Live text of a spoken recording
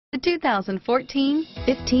The 2014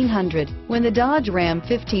 1500. When the Dodge Ram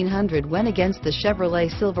 1500 went against the Chevrolet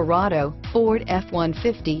Silverado, Ford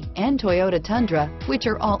F-150, and Toyota Tundra, which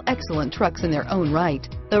are all excellent trucks in their own right,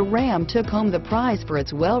 the Ram took home the prize for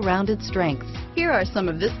its well-rounded strengths. Here are some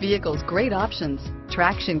of this vehicle's great options: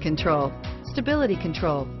 traction control, stability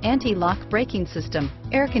control, anti-lock braking system,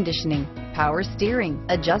 air conditioning, power steering,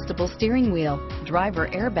 adjustable steering wheel, driver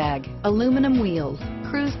airbag, aluminum wheels,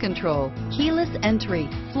 cruise control, keyless entry,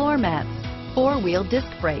 floor mats, four-wheel disc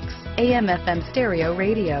brakes, AM/FM stereo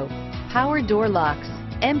radio, power door locks,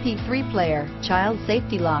 MP3 player, child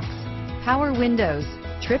safety locks, power windows,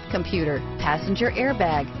 trip computer, passenger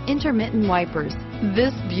airbag, intermittent wipers.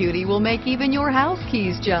 This beauty will make even your house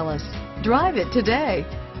keys jealous. Drive it today.